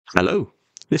Hello,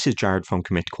 this is Jared from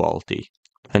Commit Quality,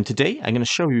 and today I'm going to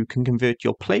show you can convert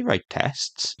your Playwright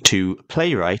tests to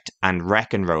Playwright and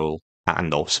Reqnroll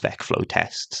and or Specflow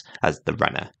tests as the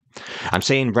runner. I'm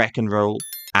saying Reqnroll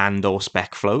and or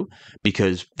Specflow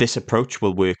because this approach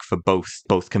will work for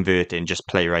both converting just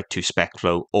Playwright to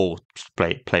Specflow or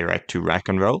Playwright to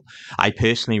Reqnroll. I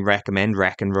personally recommend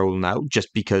Reqnroll now just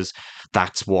because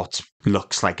that's what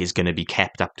looks like is going to be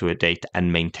kept up to date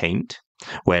and maintained,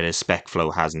 whereas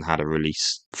Specflow hasn't had a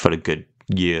release for a good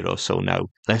year or so now.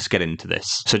 Let's get into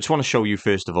this. So I just want to show you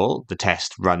first of all the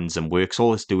test runs and works.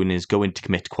 All it's doing is go into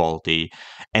Commit Quality,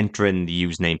 entering the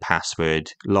username, password,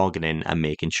 logging in and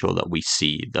making sure that we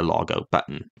see the logout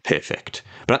button. Perfect.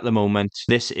 But at the moment,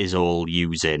 this is all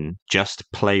using just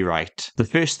Playwright. The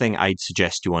first thing I'd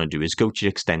suggest you want to do is go to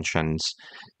your extensions,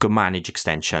 go manage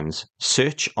extensions,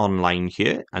 search online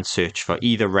here and search for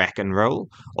either Reqnroll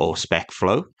or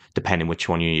Specflow, depending which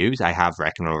one you use. I have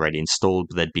Reqnroll already installed,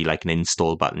 but there'd be like an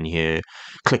install button here.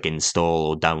 Click install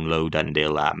or download and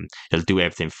it'll do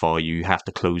everything for you. You have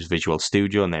to close Visual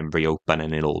Studio and then reopen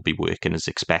and it'll all be working as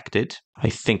expected. I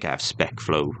think I have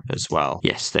Specflow as well.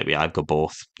 Yes, there we are. I've got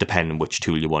both, depending on which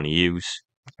tool you want to use.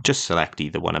 Just select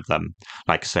either one of them.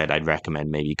 Like I said, I'd recommend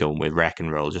maybe going with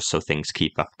Reqnroll just so things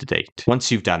keep up to date.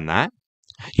 Once you've done that,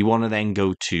 you want to then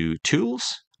go to Tools,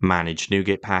 Manage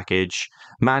NuGet Package,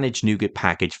 Manage NuGet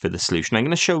Package for the solution. I'm going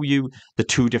to show you the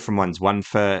two different ones, one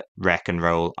for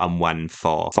Reqnroll and one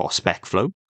for Specflow.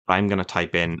 I'm going to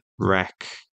type in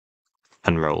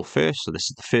Reqnroll first. So this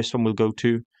is the first one we'll go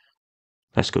to.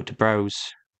 Let's go to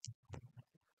Browse.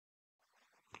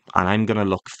 And I'm going to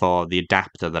look for the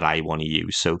adapter that I want to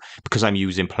use. So because I'm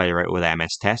using Playwright with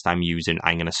MS Test, I'm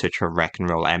going to search for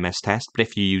Reqnroll MS Test. But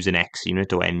if you use an X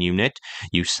unit or N unit,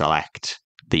 you select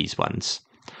these ones.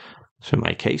 So in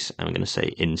my case, I'm going to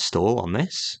say install on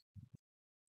this.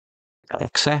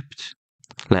 Accept.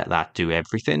 Let that do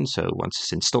everything. So once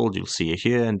it's installed, you'll see it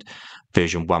here, and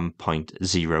version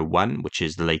 1.01, which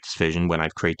is the latest version when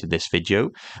I've created this video.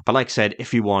 But like I said,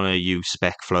 if you want to use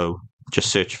Specflow,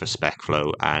 just search for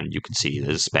Specflow and you can see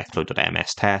there's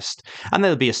specflow.ms test. And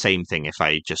there'll be the same thing if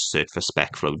I just search for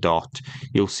Specflow dot.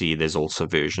 You'll see there's also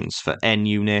versions for N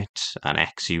unit and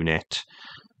X unit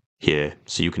here,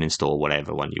 so you can install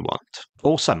whatever one you want.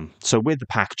 Awesome. So with the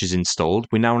packages installed,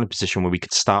 we're now in a position where we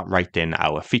could start writing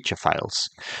our feature files.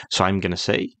 So I'm going to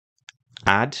say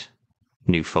add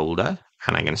new folder,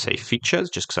 and I'm going to say features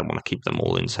just because I want to keep them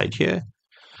all inside here.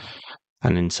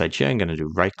 And inside here, I'm going to do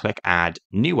right click, add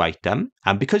new item.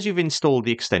 And because you've installed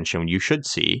the extension, you should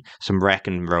see some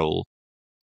Reqnroll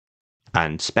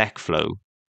and Specflow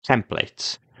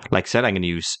templates. Like I said, I'm going to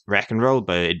use Reqnroll,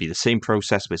 but it'd be the same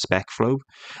process with Specflow.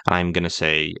 And I'm going to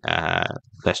say,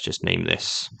 let's just name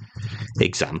this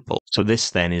example. So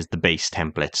this then is the base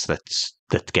templates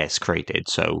that gets created.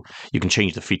 So you can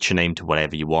change the feature name to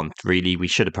whatever you want. Really, we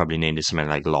should have probably named it something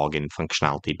like login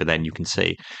functionality, but then you can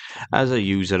say, as a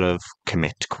user of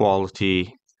Commit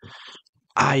Quality,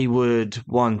 I would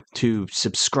want to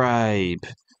subscribe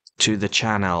to the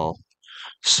channel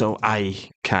so I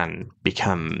can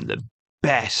become the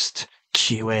best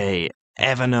QA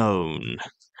ever known.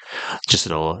 Just a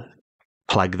little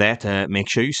plug there to make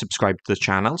sure you subscribe to the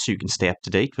channel so you can stay up to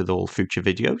date with all future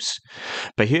videos.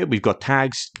 But here we've got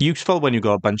tags, useful when you've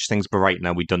got a bunch of things, but right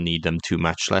now we don't need them too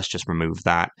much. Let's just remove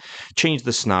that. Change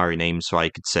the scenario name so I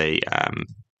could say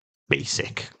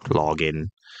basic login.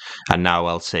 And now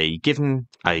I'll say, given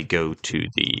I go to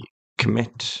the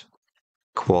Commit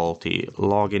Quality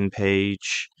login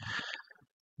page,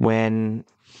 when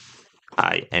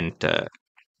I enter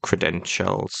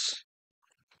credentials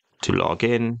to log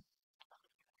in,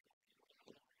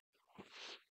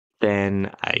 then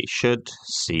I should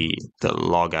see the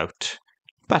logout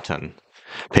button.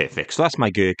 Perfect. So that's my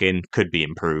gherkin. Could be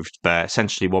improved, but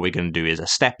essentially what we're going to do is a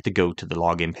step to go to the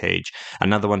login page,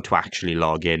 another one to actually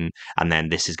log in, and then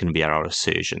this is going to be our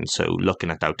assertion. So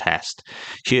looking at our test,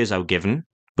 here's our given,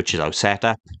 which is our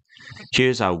setup.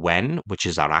 Here's our when, which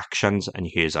is our actions, and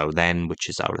here's our then, which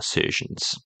is our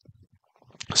assertions.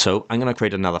 So I'm going to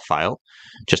create another file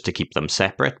just to keep them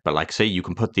separate. But like I say, you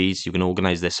can put these, you can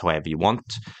organize this however you want.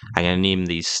 I'm going to name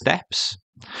these steps.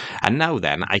 And now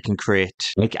then I can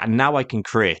create,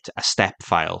 a step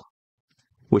file,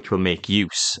 which will make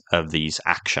use of these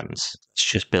actions.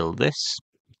 Let's just build this.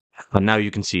 And now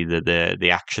you can see that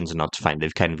the actions are not defined.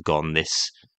 They've kind of gone this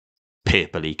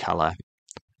purpley color.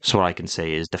 So what I can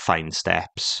say is define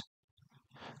steps.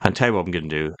 And tell you what I'm going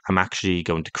to do. I'm actually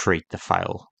going to create the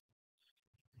file.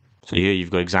 So here you've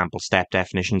got example step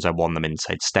definitions. I want them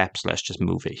inside steps. Let's just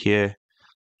move it here.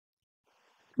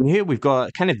 And here we've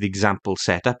got kind of the example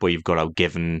setup where you've got our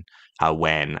given, our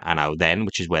when, and our then,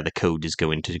 which is where the code is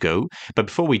going to go. But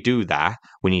before we do that,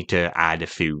 we need to add a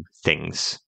few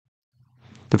things.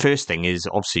 The first thing is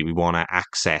obviously we want to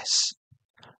access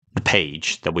the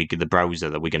page that the browser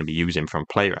that we're going to be using from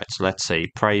Playwright. So let's say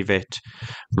private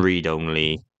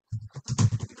read-only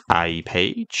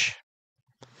iPage.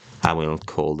 I will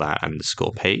call that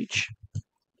underscore page.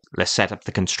 Let's set up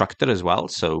the constructor as well.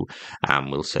 So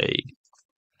we'll say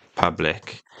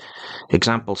public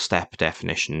example step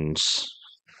definitions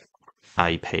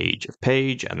iPage of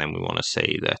page, and then we want to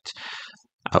say that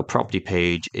our property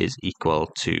page is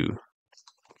equal to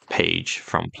page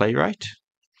from Playwright.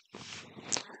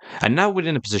 And now we're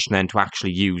in a position then to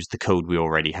actually use the code we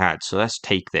already had. So let's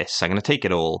take this. I'm going to take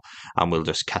it all and we'll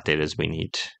just cut it as we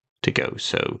need to go.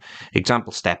 So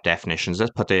example step definitions,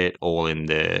 let's put it all in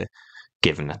the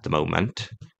given at the moment.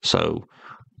 So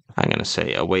I'm going to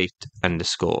say await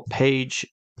underscore page,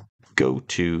 go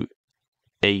to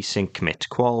async commit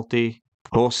quality.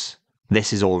 Of course,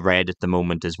 this is all red at the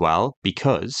moment as well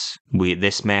because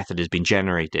this method has been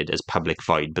generated as public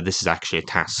void, but this is actually a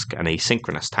task, an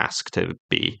asynchronous task to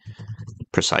be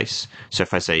precise. So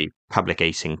if I say public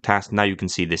async task, now you can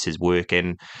see this is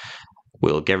working.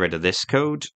 We'll get rid of this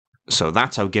code. So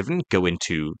that's our given. Go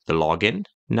into the login.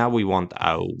 Now we want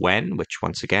our when, which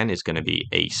once again is going to be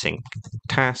async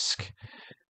task.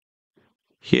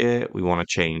 Here we want to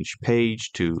change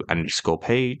page to underscore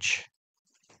page.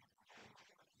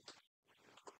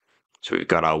 So we've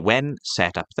got our when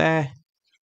set up there.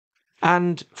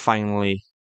 And finally,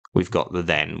 we've got the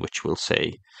then, which will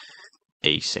say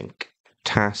async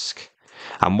task.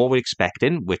 And what we're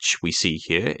expecting, which we see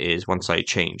here, is once I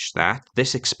change that,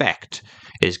 this expect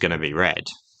is going to be red.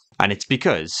 And it's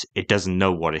because it doesn't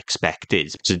know what expect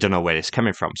is, so it doesn't know where it's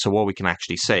coming from. So what we can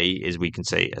actually say is we can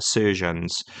say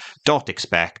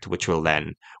assertions.expect, which will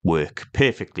then work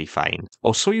perfectly fine.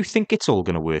 Or so you think it's all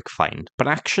going to work fine, but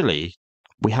actually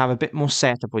we have a bit more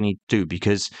setup we need to do,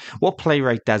 because what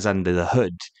Playwright does under the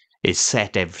hood is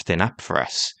set everything up for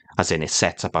us. As in, it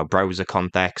sets up our browser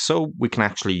context so we can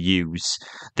actually use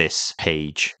this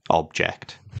page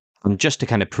object. And just to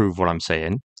kind of prove what I'm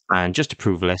saying, and just to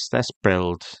prove this, let's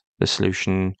build the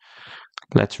solution.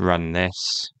 Let's run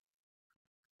this.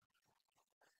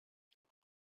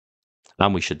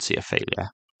 And we should see a failure,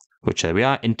 which there we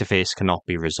are. Interface cannot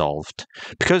be resolved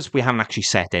because we haven't actually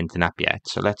set anything up yet.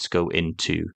 So let's go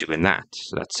into doing that.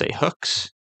 So let's say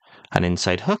hooks, and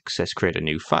inside hooks, let's create a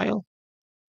new file.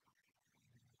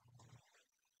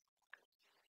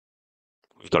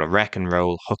 We've got a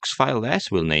Reqnroll hooks file there, so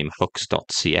we'll name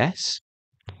hooks.cs.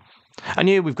 And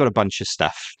here we've got a bunch of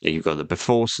stuff. You've got the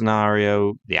before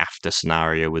scenario, the after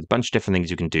scenario, with a bunch of different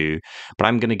things you can do. But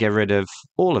I'm going to get rid of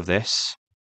all of this.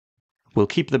 We'll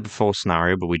keep the before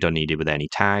scenario, but we don't need it with any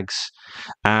tags.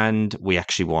 And we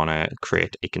actually want to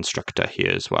create a constructor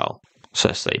here as well. So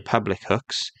let's say public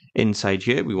hooks. Inside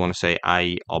here, we want to say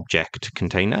iObject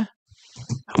container.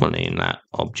 We'll name that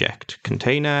object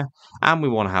container, and we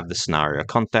want to have the scenario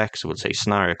context. So we'll say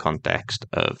scenario context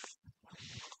of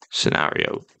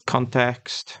scenario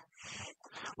context,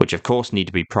 which of course need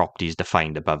to be properties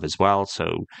defined above as well.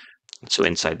 So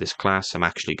inside this class, I'm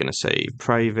actually going to say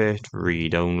private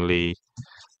read only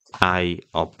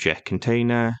iObject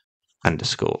container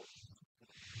underscore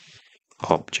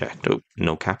object. Oh,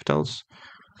 no capitals.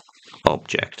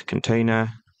 Object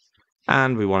container.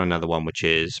 And we want another one, which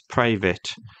is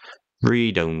private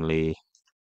read-only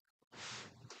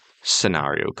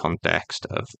scenario context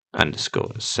of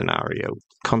underscore scenario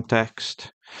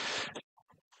context,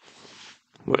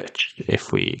 which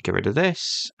if we get rid of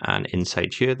this and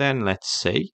inside here, then let's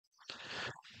say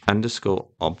underscore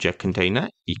object container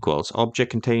equals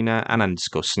object container and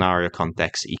underscore scenario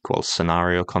context equals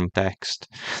scenario context.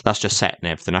 That's just setting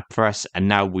everything up for us. And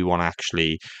now we want to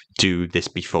actually do this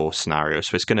before scenario.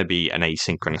 So it's going to be an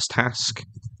asynchronous task.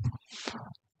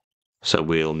 So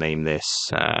we'll name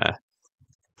this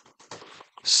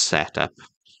setup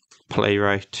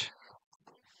Playwright.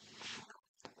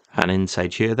 And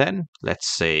inside here then,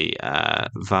 let's say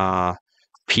var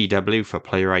PW for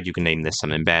Playwright. You can name this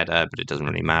something better, but it doesn't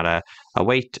really matter.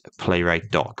 Await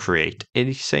playwright.create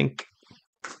async.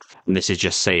 And this is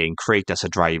just saying create us a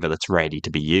driver that's ready to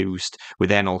be used. We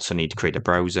then also need to create a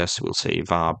browser. So we'll say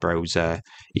var browser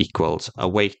equals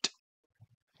await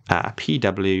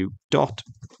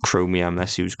pw.chromium.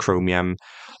 Let's use Chromium.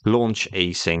 Launch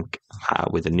async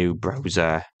with a new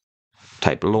browser.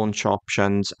 Type launch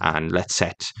options, and let's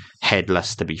set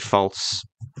headless to be false.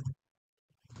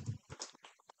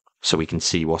 so we can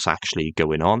see what's actually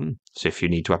going on. So if you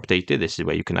need to update it, this is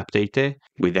where you can update it.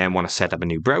 We then want to set up a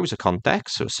new browser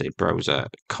context. So say browser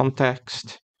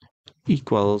context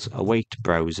equals await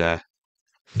browser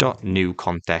dot new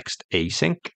context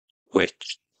async,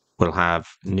 which will have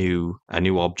a new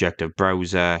object of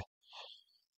browser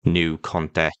new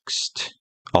context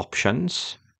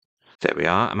options. There we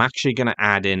are. I'm actually going to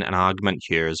add in an argument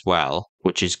here as well,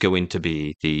 which is going to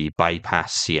be the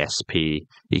bypass CSP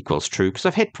equals true, because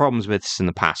I've hit problems with this in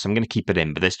the past. So I'm going to keep it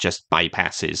in, but this just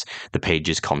bypasses the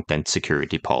page's content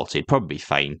security policy. It'd probably be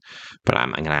fine, but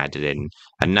I'm going to add it in.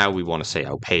 And now we want to say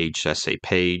our page. So let's say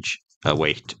page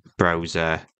await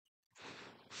browser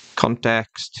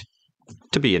context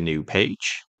to be a new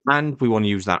page. And we want to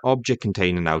use that object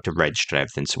container now to register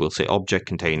everything. So we'll say object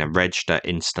container register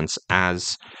instance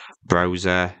as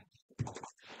browser.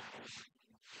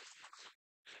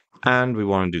 And we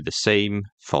want to do the same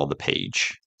for the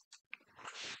page.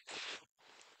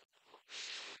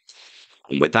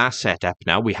 With that set up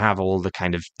now, we have all the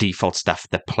kind of default stuff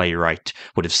that Playwright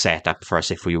would have set up for us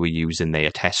if we were using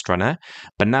their test runner.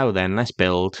 But now then, let's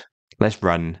build, let's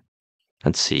run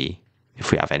and see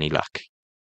if we have any luck.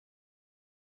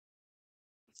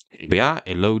 Here we are,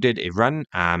 it loaded, it run.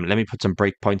 Let me put some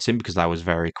breakpoints in because that was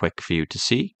very quick for you to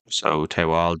see. So tell you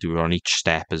what, I'll do it on each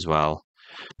step as well.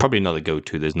 Probably not the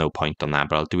go-to, there's no point on that,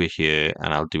 but I'll do it here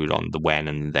and I'll do it on the when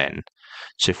and then.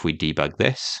 So if we debug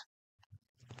this,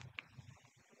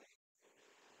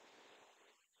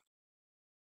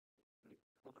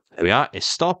 there we are, it's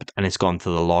stopped and it's gone to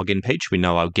the login page. We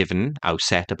know our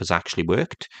setup has actually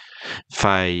worked. If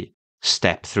I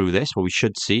step through this, what we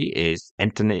should see is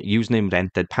username was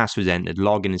entered, password entered,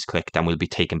 login is clicked, and we'll be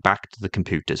taken back to the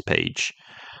computers page.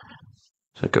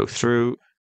 So go through,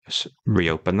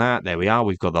 reopen that. There we are.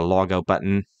 We've got the logout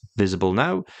button visible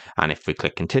now. And if we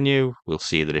click continue, we'll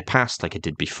see that it passed like it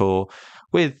did before,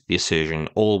 with the assertion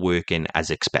all working as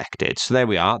expected. So there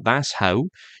we are. That's how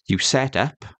you set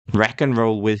up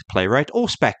Reqnroll with Playwright or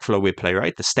Specflow with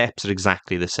Playwright. The steps are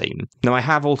exactly the same. Now, I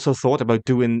have also thought about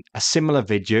doing a similar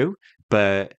video,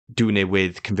 but doing it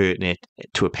with converting it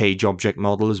to a page object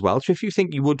model as well. So if you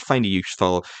think you would find it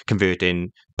useful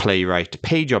converting Playwright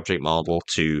page object model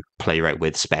to Playwright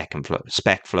with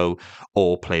Specflow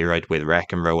or Playwright with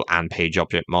Reqnroll and page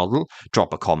object model,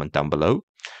 drop a comment down below.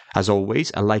 As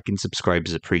always, a like and subscribe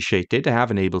is appreciated. I have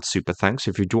enabled super thanks.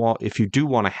 If you do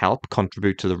want to help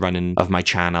contribute to the running of my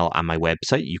channel and my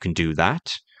website, you can do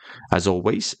that. As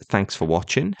always, thanks for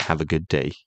watching. Have a good day.